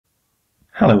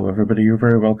Hello everybody, you're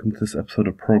very welcome to this episode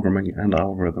of Programming and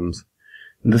Algorithms.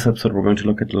 In this episode we're going to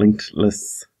look at linked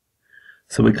lists.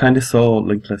 So we kind of saw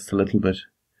linked lists a little bit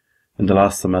in the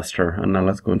last semester, and now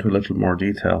let's go into a little more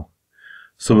detail.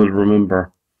 So we'll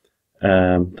remember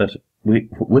that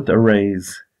with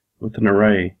an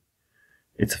array,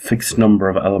 it's a fixed number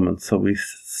of elements. So we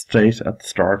state at the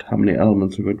start how many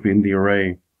elements are going to be in the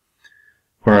array.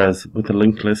 Whereas with a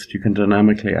linked list, you can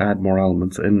dynamically add more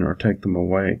elements in or take them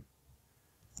away.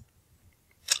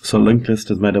 So a linked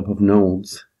list is made up of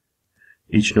nodes.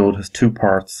 Each node has two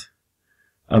parts,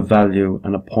 a value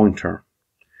and a pointer.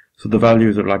 So the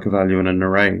values are like a value in an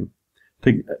array.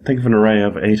 Think of an array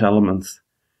of 8 elements.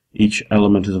 Each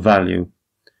element is a value.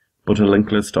 But a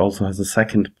linked list also has a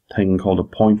second thing called a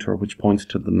pointer, which points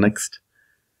to the next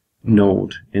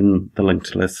node in the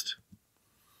linked list.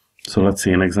 So let's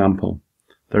see an example.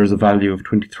 There is a value of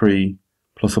 23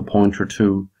 plus a pointer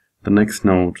to the next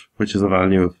node, which is a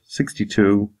value of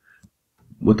 62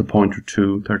 with the pointer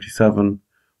to 37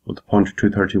 with the pointer to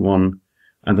 31,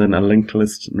 and then a linked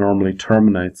list normally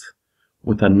terminates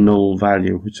with a null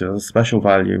value, which is a special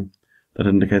value that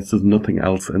indicates there's nothing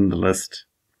else in the list.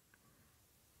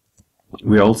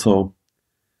 We also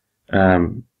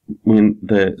the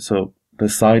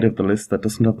side of the list that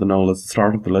doesn't have the null is the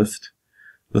start of the list.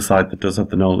 The side that does have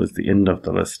the null is the end of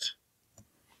the list.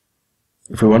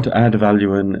 If we want to add a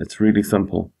value in, it's really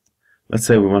simple. Let's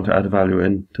say we want to add a value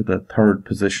in to the third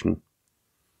position.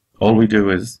 All we do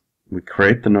is we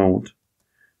create the node,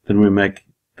 then we make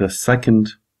the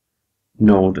second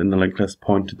node in the linked list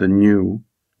point to the new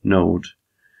node,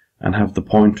 and have the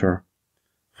pointer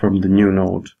from the new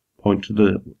node point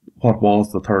to what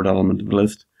was the third element in the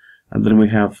list, and then we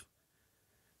have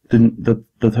the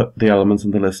elements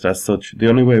in the list as such. The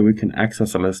only way we can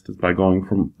access a list is by going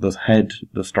from the head,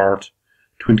 the start,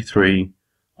 23,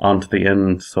 onto the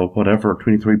end. So whatever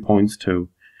 23 points to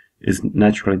is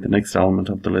naturally the next element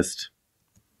of the list.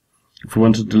 If we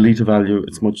want to delete a value,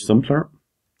 it's much simpler.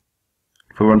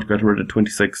 If we want to get rid of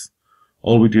 26,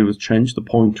 all we do is change the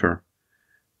pointer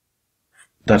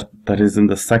that is in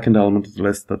the second element of the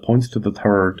list that points to the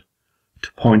third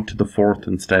to point to the fourth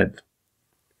instead.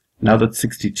 Now that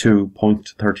 62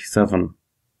 points to 37,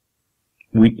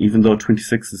 even though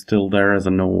 26 is still there as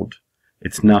a node,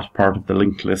 it's not part of the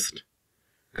linked list.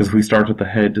 Because if we start at the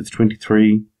head, it's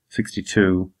 23,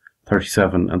 62,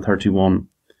 37, and 31.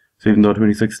 So even though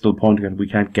 26 is still pointing at it, we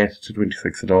can't get to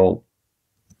 26 at all.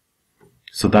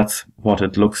 So that's what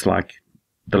it looks like,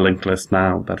 the linked list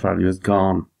now. That value is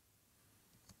gone.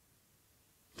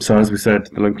 So as we said,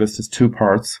 the linked list has two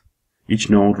parts.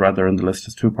 Each node, rather, in the list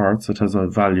has two parts. It has a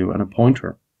value and a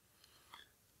pointer.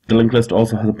 The linked list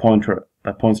also has a pointer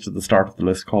that points to the start of the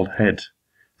list called head.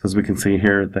 So as we can see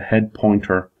here, the head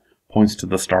pointer points to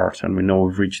the start, and we know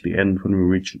we've reached the end when we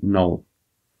reach null.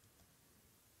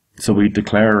 So we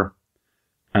declare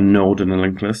a node in a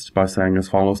linked list by saying as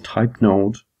follows: type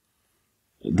node.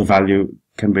 The value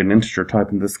can be an integer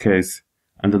type in this case,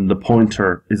 and then the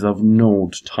pointer is of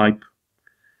node type,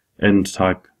 end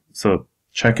type. So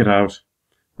check it out.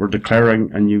 We're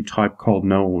declaring a new type called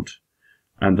node,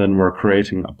 and then we're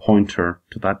creating a pointer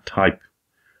to that type.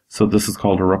 So this is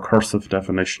called a recursive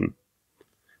definition.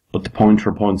 But the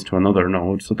pointer points to another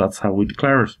node, so that's how we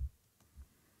declare it.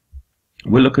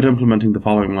 We'll look at implementing the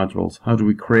following modules. How do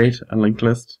we create a linked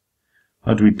list?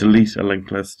 How do we delete a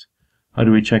linked list? How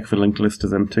do we check if a linked list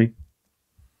is empty?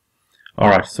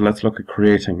 Alright, so let's look at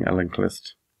creating a linked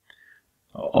list.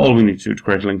 All we need to do to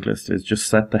create a linked list is just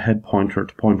set the head pointer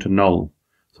to point to null.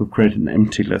 So we've created an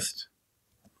empty list.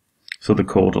 So the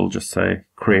code will just say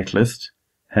create list,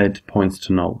 head points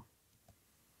to null.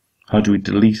 How do we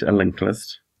delete a linked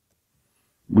list?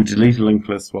 We delete a linked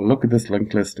list. Well, look at this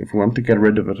linked list. If we want to get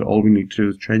rid of it, all we need to do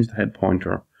is change the head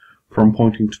pointer from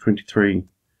pointing to 23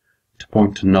 to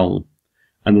point to null.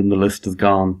 And then the list is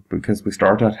gone because we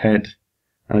start at head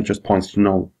and it just points to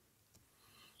null.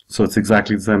 So it's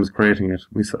exactly the same as creating it.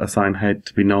 We assign head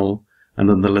to be null, and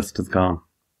then the list is gone.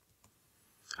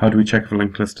 How do we check if a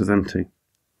linked list is empty?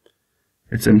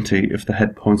 It's empty if the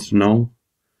head points to null.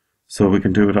 So we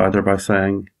can do it either by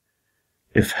saying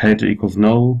if head equals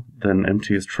null, then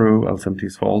empty is true, else empty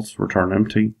is false, return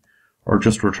empty, or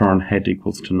just return head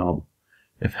equals to null.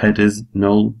 If head is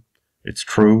null, it's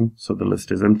true, so the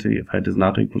list is empty. If head is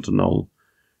not equal to null,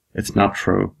 it's not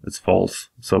true, it's false,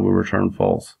 so we return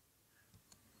false.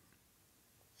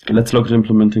 Let's look at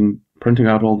printing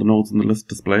out all the nodes in the list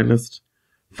display list,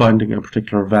 finding a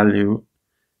particular value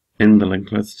in the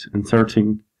linked list,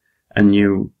 inserting a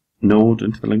new node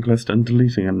into the linked list, and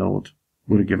deleting a node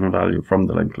with a given value from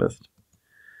the linked list.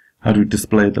 How do we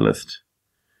display the list?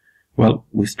 Well,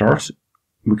 we start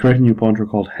we create a new pointer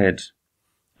called head,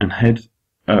 and head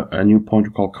a new pointer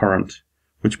called current,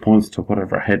 which points to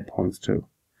whatever head points to.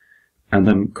 And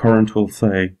then current will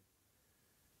say,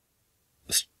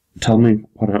 tell me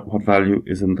what value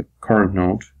is in the current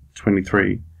node,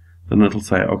 23. Then it'll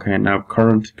say, okay, now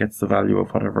current gets the value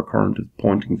of whatever current is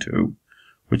pointing to,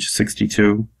 which is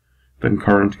 62. Then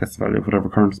current gets the value of whatever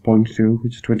current is pointing to,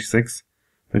 which is 26.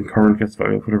 Then current gets the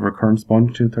value of whatever current is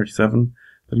pointing to, 37.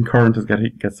 Then current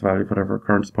gets the value of whatever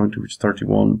current is pointing to, which is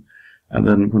 31. And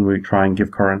then when we try and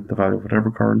give current the value of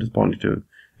whatever current is pointing to,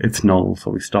 it's null,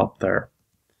 so we stop there.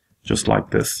 Just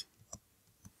like this.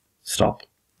 Stop.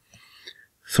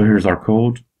 So here's our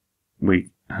code. We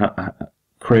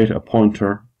create a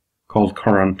pointer called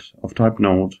current of type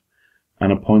node,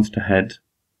 and it points to head.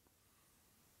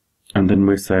 And then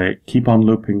we say, keep on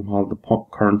looping while the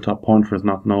current pointer is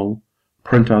not null,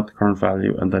 print out the current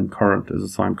value, and then current is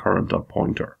assigned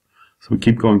current.pointer. So we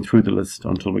keep going through the list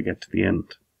until we get to the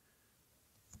end.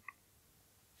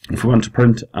 If we want to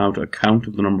print out a count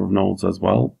of the number of nodes as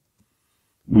well,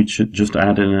 we should just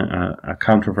add in a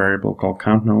counter variable called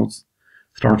count nodes,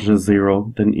 start it as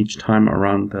 0, then each time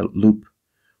around the loop,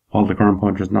 while the current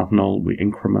pointer is not null, we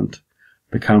increment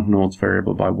the count nodes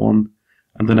variable by 1,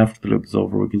 and then after the loop is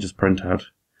over, we can just print out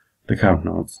the count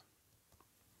nodes.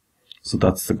 So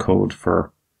that's the code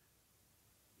for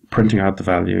printing out the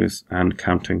values and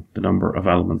counting the number of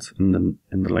elements in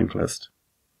the linked list.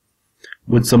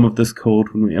 With some of this code,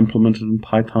 when we implement it in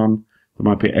Python, there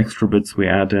might be extra bits we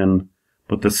add in,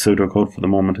 but this pseudocode for the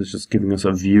moment is just giving us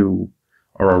a view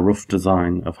or a rough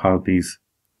design of how these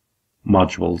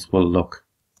modules will look.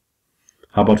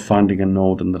 How about finding a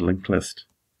node in the linked list?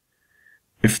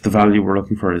 If the value we're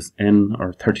looking for is n,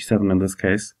 or 37 in this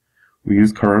case, we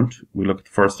use current, we look at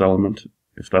the first element.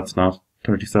 If that's not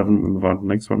 37, we move on to the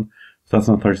next one. If that's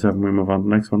not 37, we move on to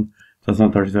the next one. If that's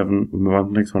not 37, we move on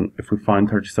to the next one. If we find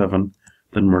 37,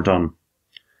 then we're done.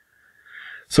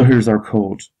 So here's our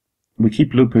code. We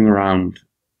keep looping around,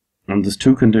 and there's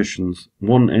two conditions.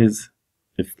 One is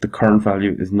if the current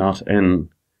value is not n,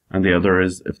 and the other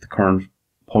is if the current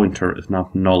pointer is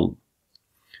not null.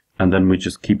 And then we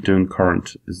just keep doing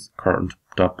current is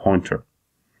current.pointer.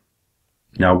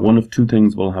 Now, one of two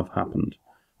things will have happened.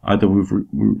 Either we've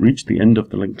reached the end of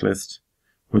the linked list,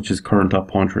 which is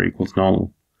current.pointer equals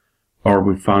null, or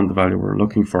we've found the value we're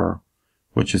looking for,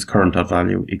 which is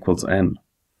current.value equals n.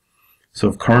 So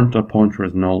if current.pointer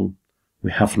is null,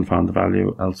 we haven't found the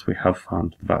value, else we have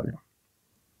found the value.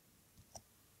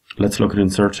 Let's look at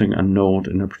inserting a node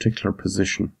in a particular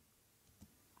position.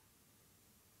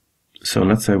 So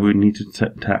let's say we needed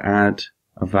to add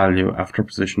a value after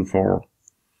position 4.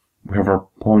 We have our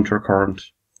pointer current.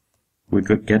 We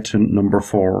get to number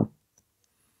 4.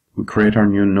 We create our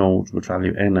new node with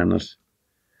value n in it.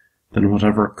 Then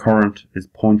whatever current is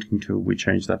pointing to, we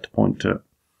change that to point to.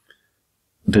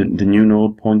 The new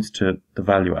node points to the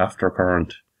value after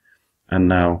current, and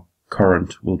now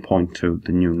current will point to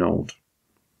the new node.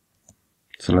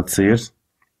 So let's see it.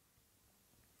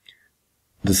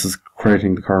 This is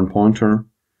creating the current pointer.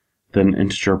 Then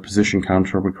integer position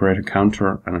counter, we create a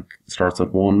counter and it starts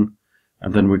at 1.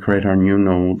 And then we create our new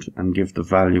node and give the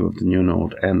value of the new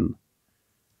node n.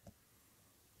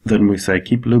 Then we say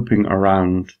keep looping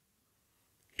around,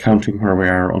 counting where we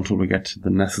are until we get to the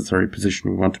necessary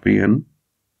position we want to be in.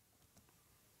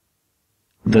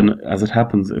 Then, as it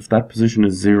happens, if that position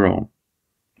is 0,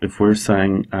 if we're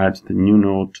saying add the new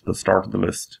node to the start of the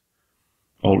list,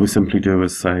 all we simply do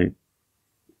is say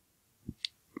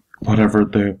whatever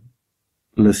the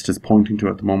list is pointing to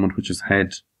at the moment, which is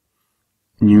head,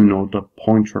 new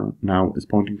node.pointer now is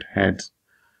pointing to head,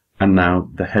 and now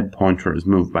the head pointer is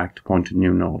moved back to point to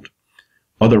new node.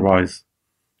 Otherwise,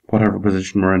 whatever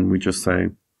position we're in, we just say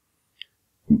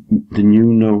the new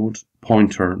node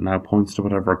pointer now points to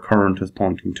whatever current is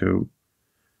pointing to,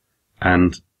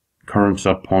 and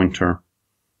current.pointer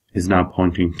is now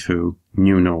pointing to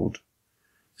new node.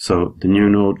 So the new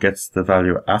node gets the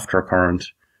value after current,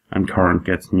 and current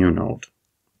gets new node.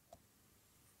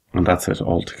 And that's it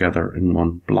all together in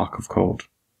one block of code.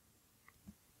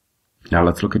 Now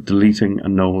let's look at deleting a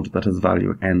node that has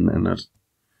value n in it.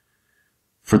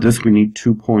 For this we need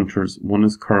two pointers. One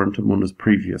is current and one is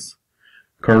previous.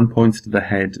 Current points to the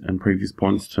head and previous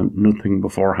points to nothing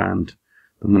beforehand.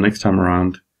 Then the next time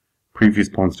around, previous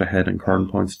points to head and current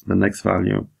points to the next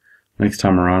value. Next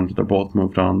time around, they're both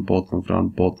moved on, both moved on,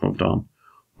 both moved on.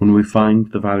 When we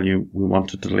find the value we want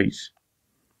to delete,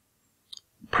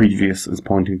 previous is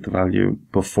pointing to the value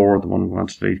before the one we want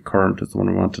to delete, current is the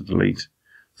one we want to delete.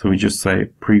 So we just say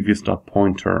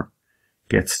previous.pointer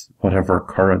gets whatever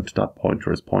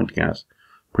current.pointer is pointing at.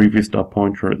 previous dot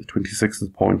pointer, the 26's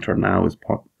pointer now is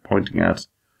pointing at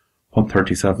what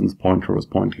 37's pointer was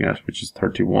pointing at, which is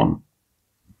 31.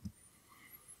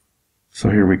 So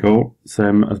here we go.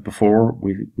 Same as before,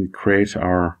 we create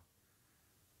our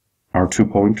 2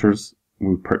 pointers.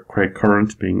 We create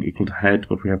current being equal to head,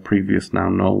 but we have previous now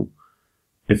null.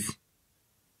 If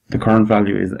the current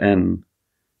value is n,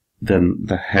 then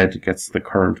the head gets the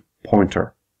current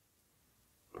pointer,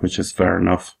 which is fair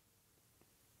enough.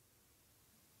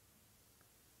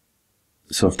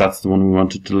 So if that's the one we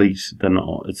want to delete, then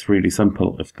it's really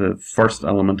simple. If the first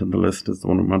element in the list is the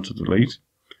one we want to delete,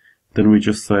 then we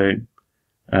just say,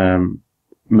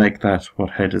 make that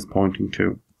what head is pointing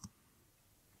to.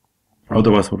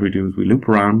 Otherwise, what we do is we loop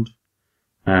around,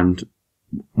 and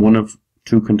one of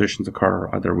 2 conditions occur.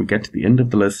 Either we get to the end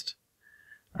of the list,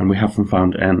 and we haven't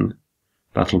found n,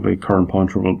 that'll be current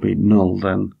pointer will be null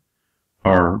then,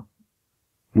 or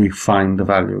we find the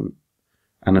value,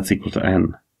 and it's equal to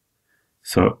n.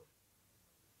 So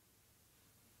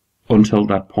until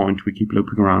that point, we keep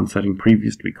looping around, setting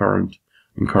previous to be current,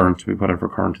 and current to be whatever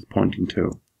current is pointing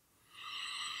to.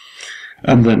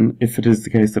 And then, if it is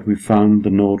the case that we found the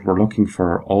node we're looking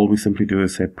for, all we simply do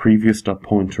is say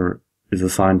previous.pointer is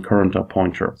assigned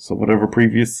current.pointer. So whatever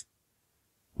previous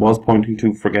was pointing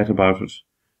to, forget about it.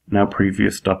 Now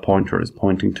previous.pointer is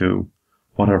pointing to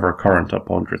whatever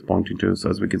current.pointer is pointing to. So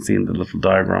as we can see in the little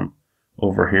diagram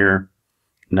over here,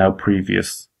 now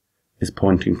previous is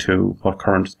pointing to what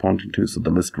current is pointing to. So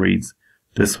the list reads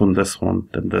this one,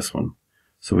 then this one.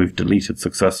 So we've deleted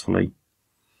successfully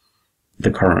the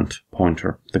current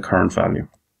pointer, the current value.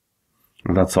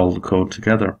 And that's all the code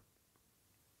together.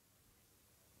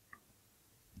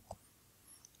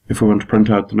 If we want to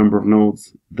print out the number of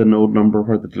nodes, the node number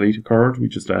where the delete occurred, we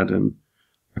just add in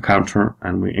a counter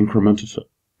and we increment it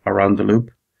around the loop.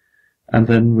 And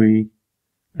then we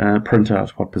print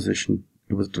out what position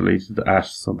it was deleted at.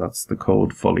 So that's the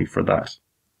code fully for that.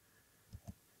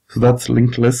 So that's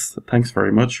linked lists. Thanks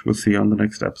very much. We'll see you on the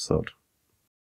next episode.